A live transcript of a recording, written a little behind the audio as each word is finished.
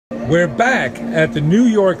We're back at the New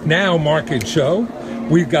York Now Market Show.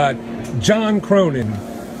 We've got John Cronin,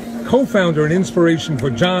 co-founder and inspiration for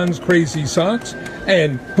John's Crazy Socks.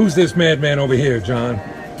 And who's this madman over here, John?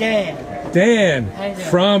 Dan. Dan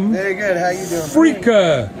from Very good. How you doing?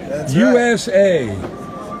 Freaka, That's USA.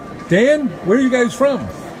 Right. Dan, where are you guys from?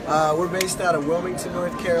 We're based out of Wilmington,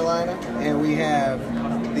 North Carolina, and we have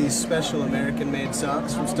these special American-made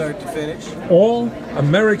socks from start to finish. All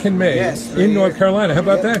American-made, yes, in North Carolina. How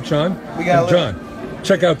about that, John? We got John,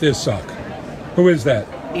 check out this sock. Who is that?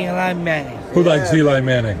 Eli Manning. Who likes Eli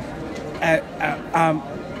Manning?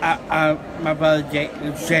 My brother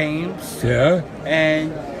James. Yeah.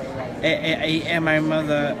 And my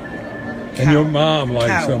mother. And your mom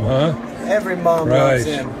likes him, huh? Every mom loves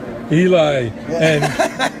him. Eli. And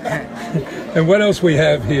and what else we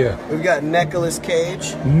have here? We've got Nicolas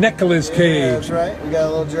Cage. Nicolas Cage. Yeah, that's right. We got a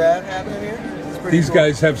little giraffe happening here. These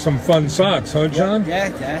guys have some fun socks, huh, John?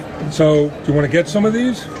 Yeah. So, do you want to get some of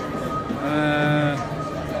these?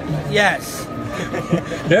 Yes.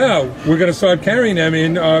 Yeah, we're going to start carrying them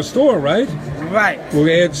in our store, right? Right. We'll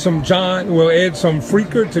add some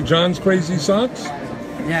Freaker to John's Crazy Socks.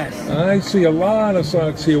 Yes. I see a lot of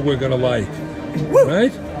socks here we're going to like. Woo!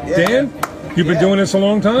 Right? Yeah. Dan, you've been doing this a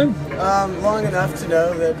long time? Long enough to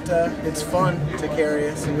know that it's fun to carry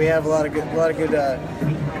us, and we have a lot of good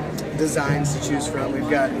designs to choose from. We've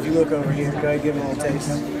got, if you look over here, go ahead and give them a little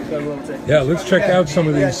taste. Yeah, let's check out some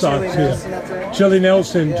of these socks here. Chili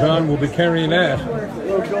Nelson, John will be carrying that.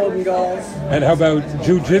 Little golden galls. And how about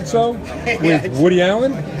Jiu-Jitsu with Woody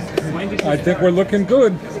Allen? I think we're looking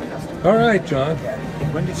good. All right, John.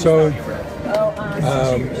 So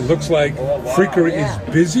it looks like Freaker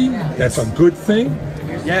is busy. That's a good thing.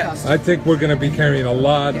 Yes. I think we're going to be carrying a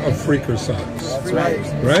lot of Freaker socks. That's right.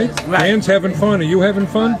 Right? Dan's having fun. Are you having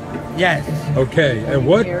fun? Yes. Okay. And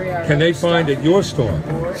what can they find at your store?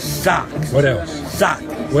 Socks. What else? Socks.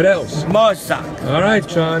 What else? More socks. All right,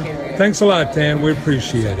 John. Thanks a lot, Dan. We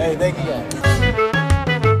appreciate it. Hey, thank you guys.